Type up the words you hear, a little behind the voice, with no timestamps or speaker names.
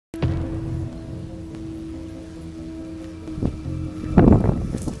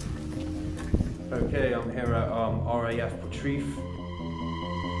Okay, I'm here at RAF Retrieve.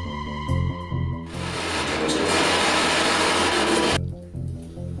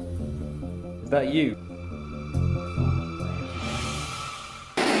 Is that you?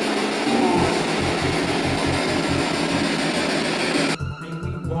 Make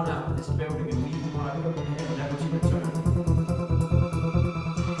me run out of this building and leave my home here, never to return.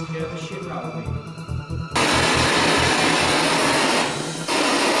 Scare the shit out of me.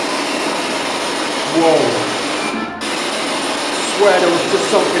 Whoa! I swear there was just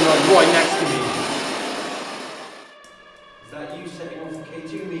something like right next to me. Is that you setting off the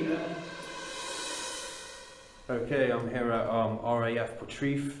K2 meter? Okay, I'm here at RAF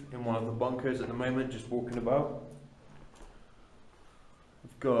Retrieve in one of the bunkers at the moment, just walking about.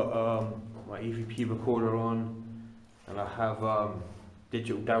 I've got my EVP recorder on, and I have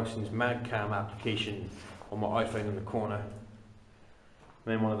Digital Dowsing's MadCam application on my iPhone in the corner.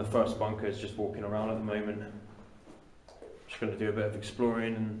 I'm in one of the first bunkers, just walking around at the moment. Just going to do a bit of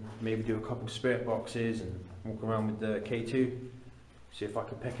exploring and maybe do a couple of spirit boxes and walk around with the K2, see if I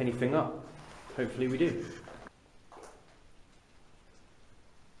can pick anything up. Hopefully we do.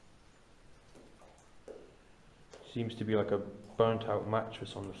 Seems to be like a burnt out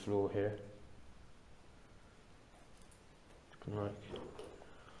mattress on the floor here. You can like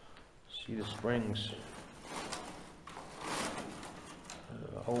see the springs.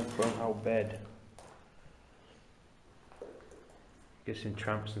 Old burnt out bed. Guessing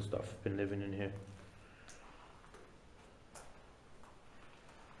tramps and stuff have been living in here.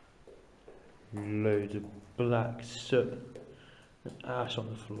 Loads of black soot and ash on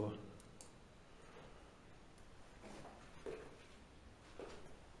the floor.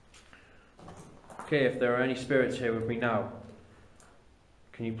 Okay, if there are any spirits here with me now,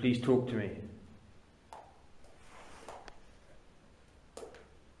 can you please talk to me?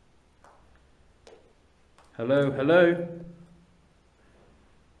 Hello, hello?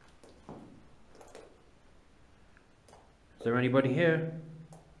 Is there anybody here?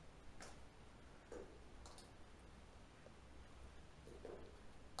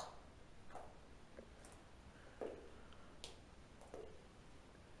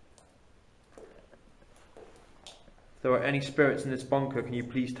 If there are any spirits in this bunker, can you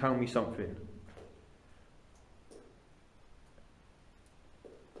please tell me something?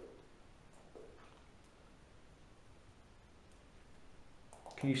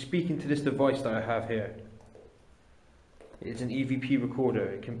 Can you speak into this device that I have here? It's an EVP recorder,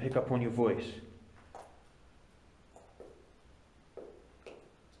 it can pick up on your voice.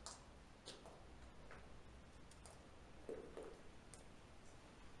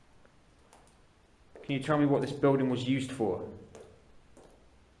 Can you tell me what this building was used for?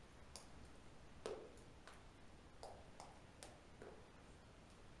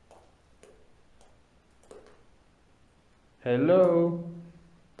 Hello?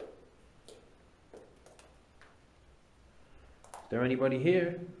 Is there anybody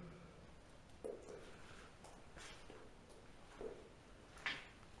here?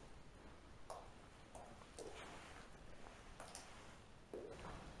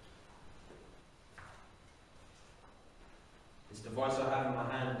 This device I have in my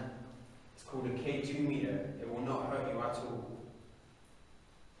hand, it's called a K2 meter. It will not hurt you at all.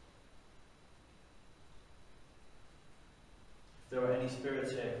 If there are any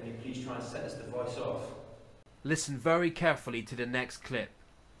spirits here, can you please try and set this device off? Listen very carefully to the next clip.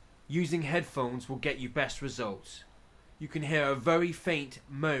 Using headphones will get you best results. You can hear a very faint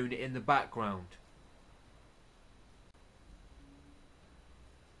moan in the background.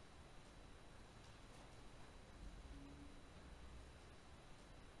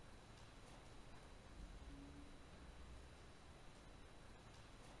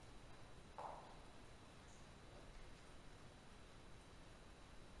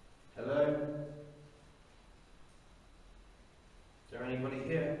 Hello? Is there anybody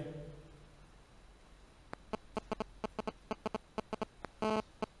here?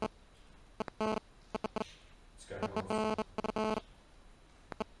 What's going on?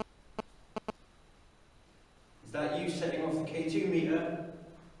 Is that you setting off the K2 meter?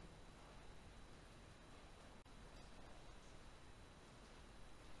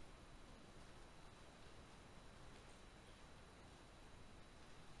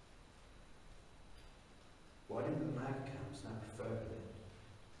 Why didn't the mag cam snap further?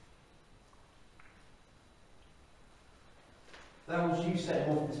 That was you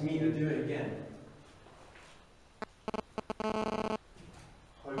setting off this meter, do it again.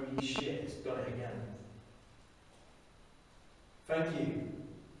 Holy shit, it's done it again. Thank you.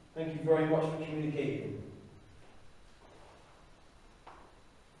 Thank you very much for communicating.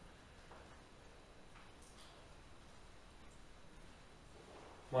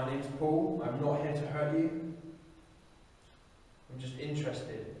 My name's Paul. I'm not here to hurt you. I'm just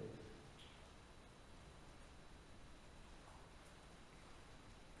interested.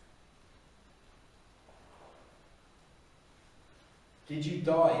 Did you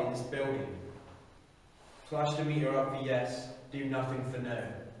die in this building? Flash the meter up for yes, do nothing for no.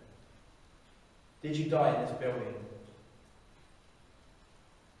 Did you die in this building?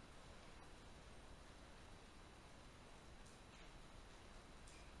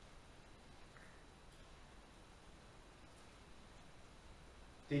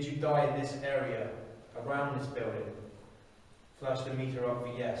 Did you die in this area, around this building? Flash the meter up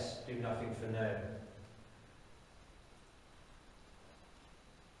for yes, do nothing for no.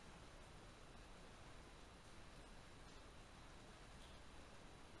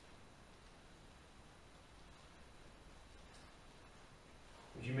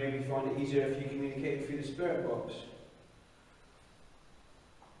 Would you maybe find it easier if you communicated through the spirit box?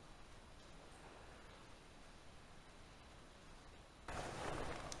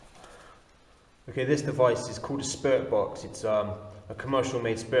 Okay, this device is called a spirit box. It's a commercial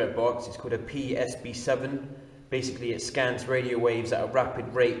made spirit box. It's called a PSB7. Basically it scans radio waves at a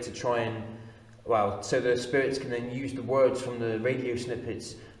rapid rate to try and, well, so the spirits can then use the words from the radio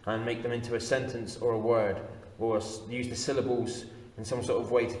snippets and make them into a sentence or a word, or use the syllables in some sort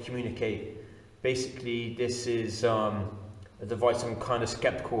of way to communicate. Basically this is a device I'm kind of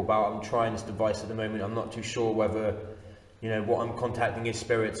skeptical about. I'm trying this device at the moment. I'm not too sure whether, you know, what I'm contacting is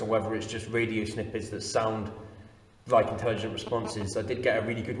spirits or whether it's just radio snippets that sound like intelligent responses. I did get a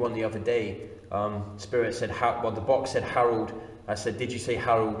really good one the other day. Spirit said, well, the box said Harold. I said, did you say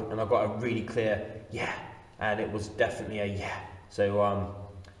Harold? And I got a really clear yeah, and it was definitely a yeah. So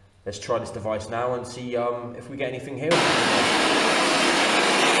let's try this device now and see if we get anything here.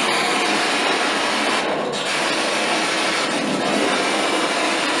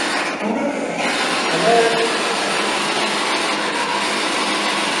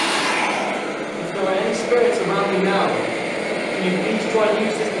 Spirits around me now. Can you please try and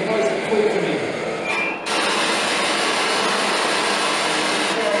use this device to talk to me?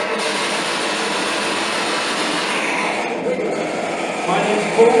 My name's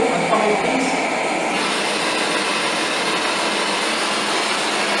Paul. I come in peace.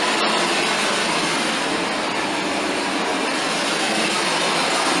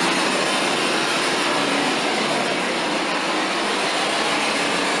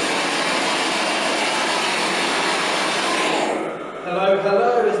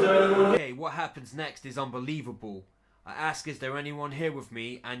 Hello, is there anyone here? Okay, what happens next is unbelievable. I ask, is there anyone here with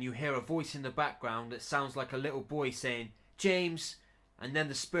me? And you hear a voice in the background that sounds like a little boy saying, James. And then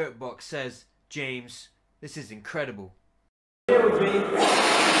the spirit box says, James. This is incredible. Here with me.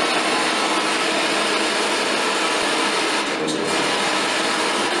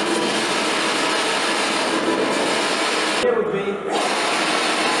 Here with me.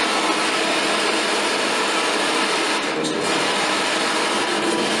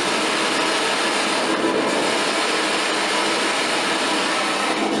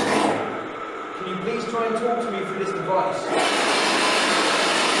 Try and talk to me through this device.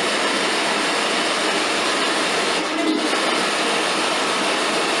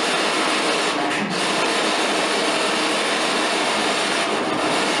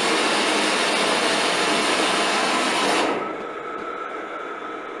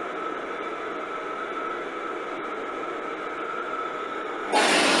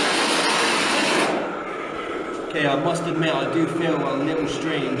 Okay, I must admit I do feel a little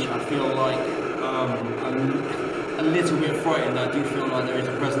strange. I feel like I'm a little bit frightened. I do feel like there is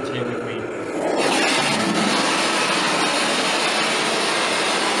a presence here with me.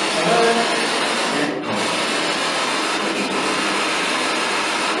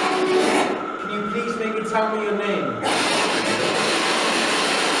 Can you please maybe tell me your name?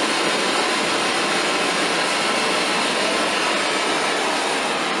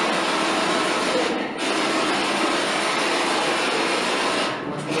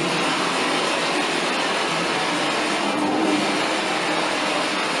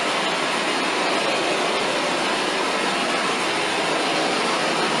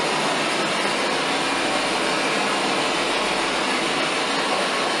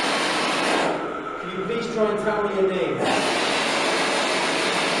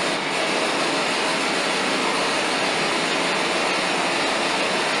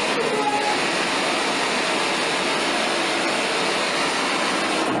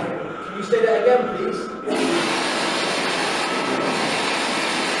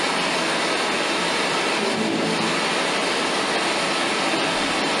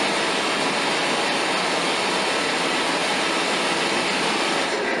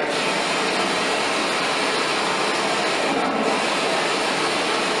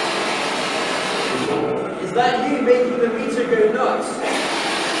 Is that you making the meter go nuts? Go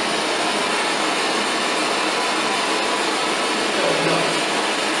nuts.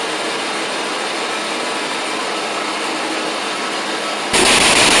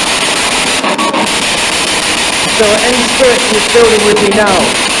 If there are any spirits in this building with me now,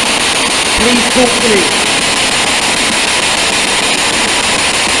 please talk to me.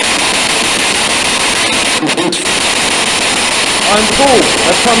 I'm Paul.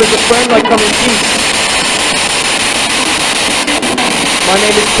 I come as a friend, I come in peace. My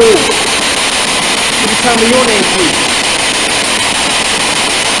name is Paul. Could you tell me your name, please?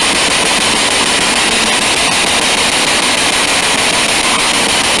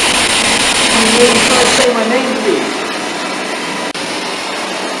 Can you really try to say my name, please?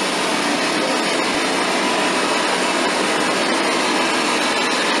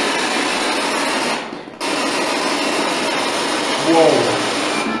 Whoa.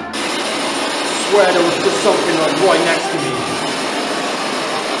 I swear there was just something like right next to me.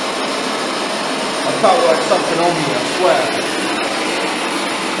 I felt like something on me, I swear.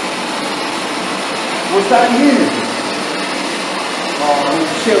 Was that you? Oh, I'm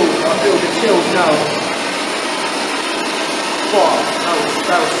chilled. I feel the chills now. Fuck,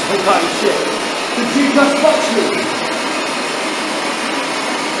 that was some kind of shit. Did you just touch me?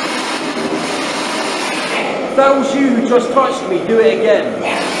 If that was you who just touched me, do it again.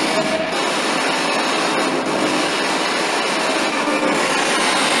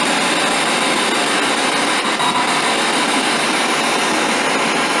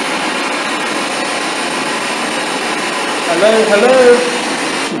 Hello, hello?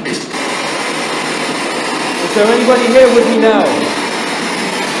 Is there anybody here with me now?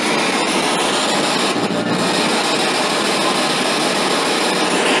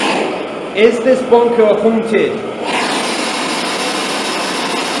 Is this bunker haunted?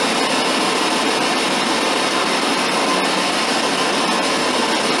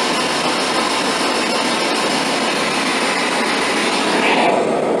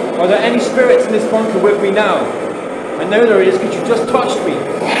 Are there any spirits in this bunker with me now? I know there is because you just touched me.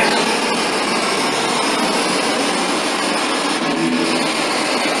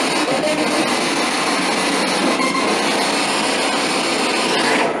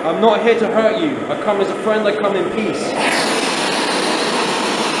 I'm not here to hurt you. I come as a friend, I come in peace.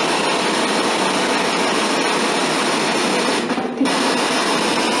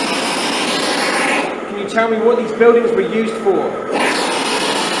 Can you tell me what these buildings were used for?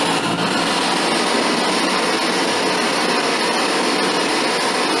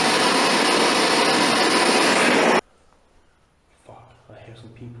 Fuck, I hear some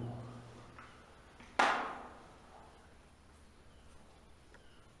people.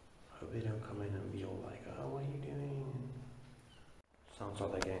 They don't come in and be all like, oh, what are you doing? Sounds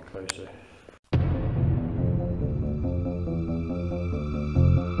like they're getting closer.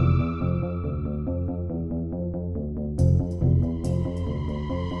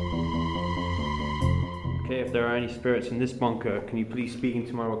 Okay, if there are any spirits in this bunker, can you please speak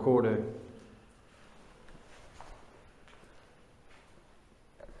into my recorder?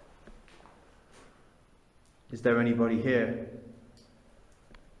 Is there anybody here?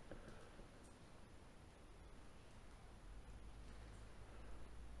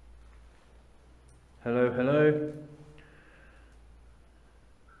 Hello, hello?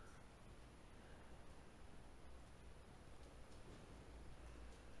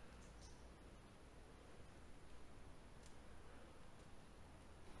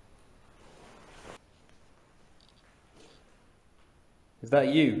 Is that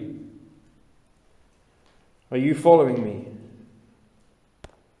you? Are you following me?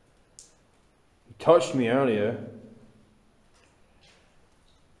 You touched me earlier.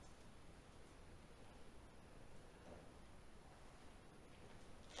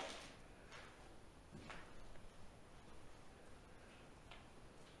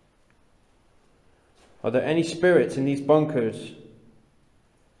 Are there any spirits in these bunkers?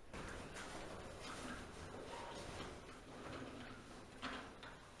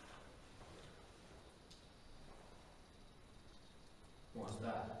 What's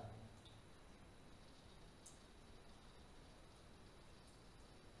that?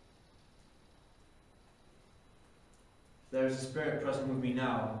 There is a spirit present with me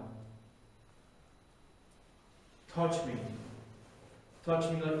now. Touch me.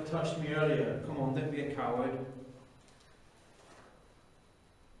 Touch me like you touched me earlier. Come on, don't be a coward.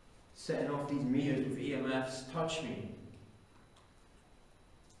 Setting off these meters with EMFs. Touch me.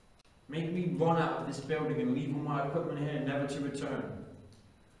 Make me run out of this building and leave all my equipment here, never to return.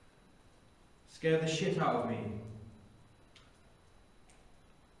 Scare the shit out of me.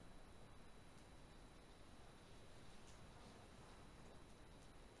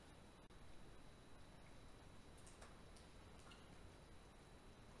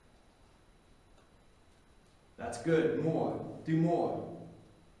 That's good. More. Do more.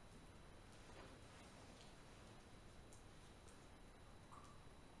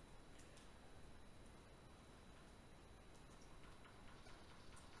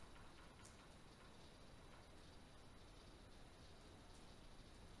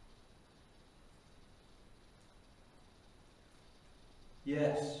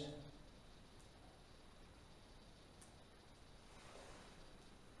 Yes.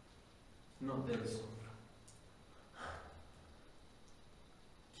 Not this.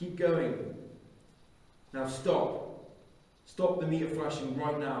 Keep going. Now stop. Stop the meter flashing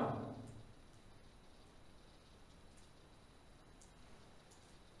right now.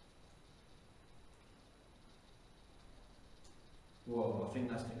 Whoa, I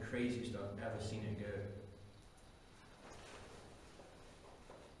think that's the craziest I've ever seen it go.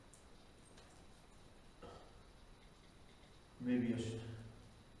 Maybe I should.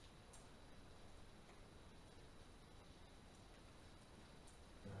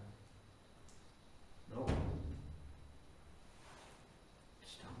 No.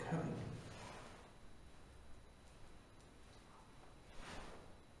 Still going.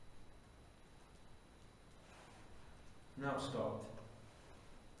 Now it stopped.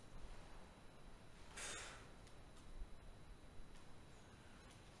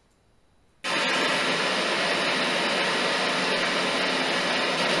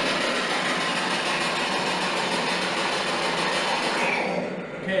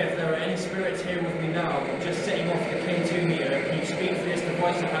 Okay, if there are any spirits here with me now, I'm just setting off the K2 meter. Can you speak for this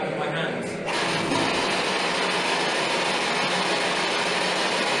device I have in my hands?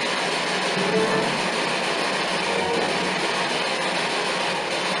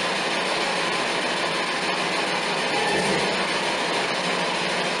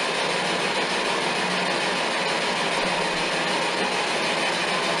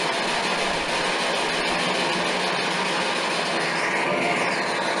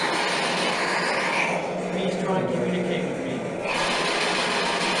 Please try and communicate with me.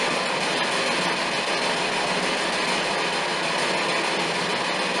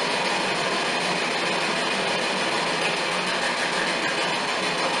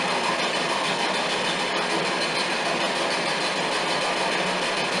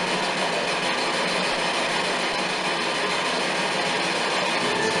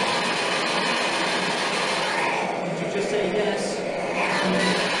 Did you just say yes?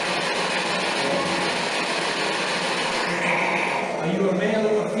 Are you a male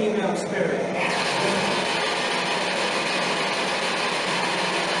or a female spirit?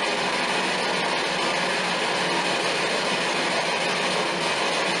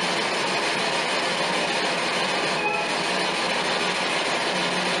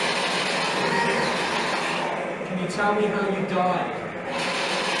 Can you tell me how you died?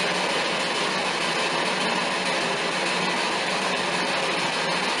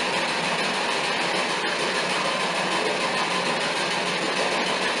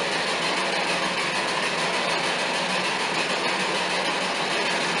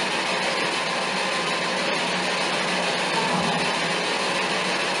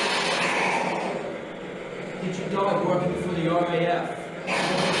 Did you die working for the RAF?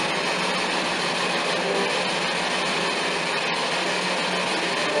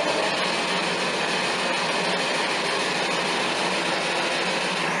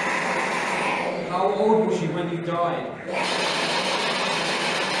 How old was you when you died?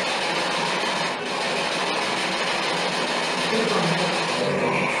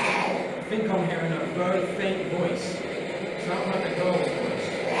 I think I'm hearing a very faint voice. Sounds like a girl's voice.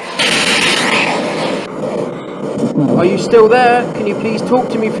 Are you still there? Can you please talk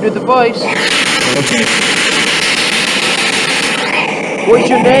to me through the device? What's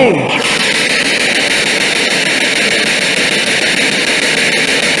your name?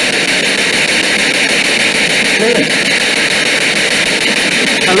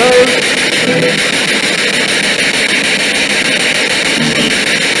 Hello?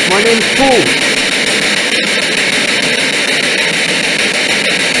 My name's Paul.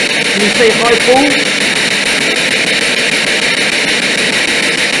 Can you say hi, Paul?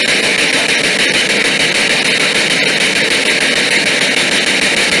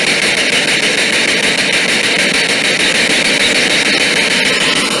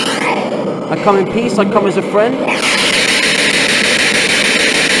 I come in peace, I come as a friend.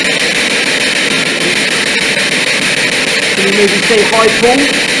 Can you maybe say hi, Paul?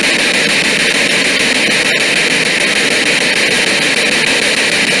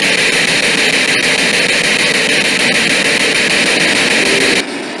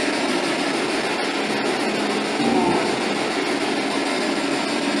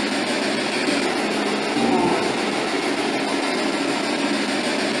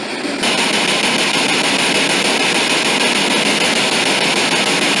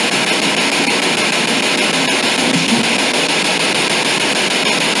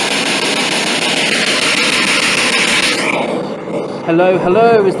 Hello,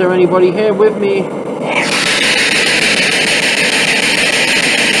 hello, is there anybody here with me? Did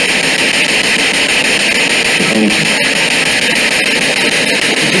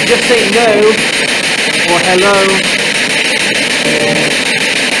you just say no or hello?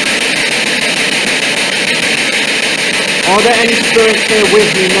 Are there any spirits here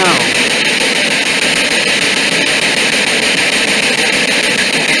with me now?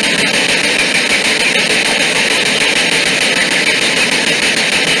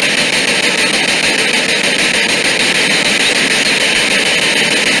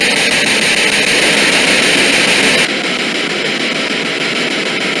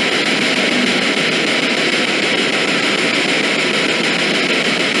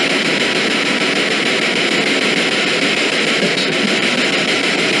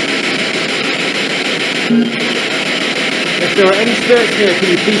 If there are any spirits here, can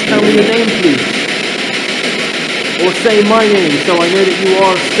you please tell me your name, please? Or say my name, so I know that you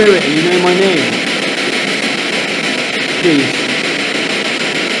are a spirit and you know my name. Please.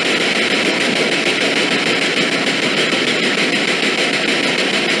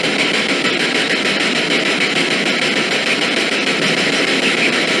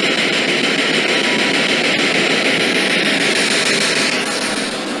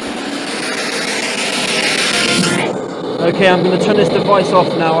 Okay, I'm going to turn this device off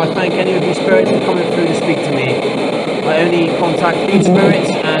now. I thank any of you spirits for coming through to speak to me. I only contact good spirits,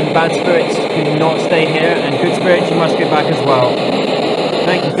 and bad spirits can not stay here, and good spirits, you must get back as well.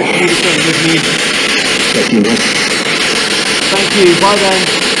 Thank you for communicating with me. Thank you, bye then.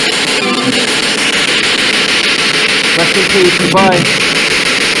 Rest in peace, goodbye.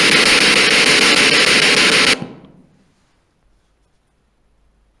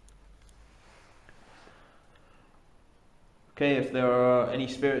 Okay, if there are any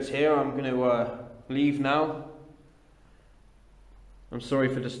spirits here, I'm going to leave now. I'm sorry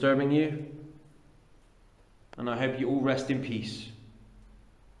for disturbing you, and I hope you all rest in peace.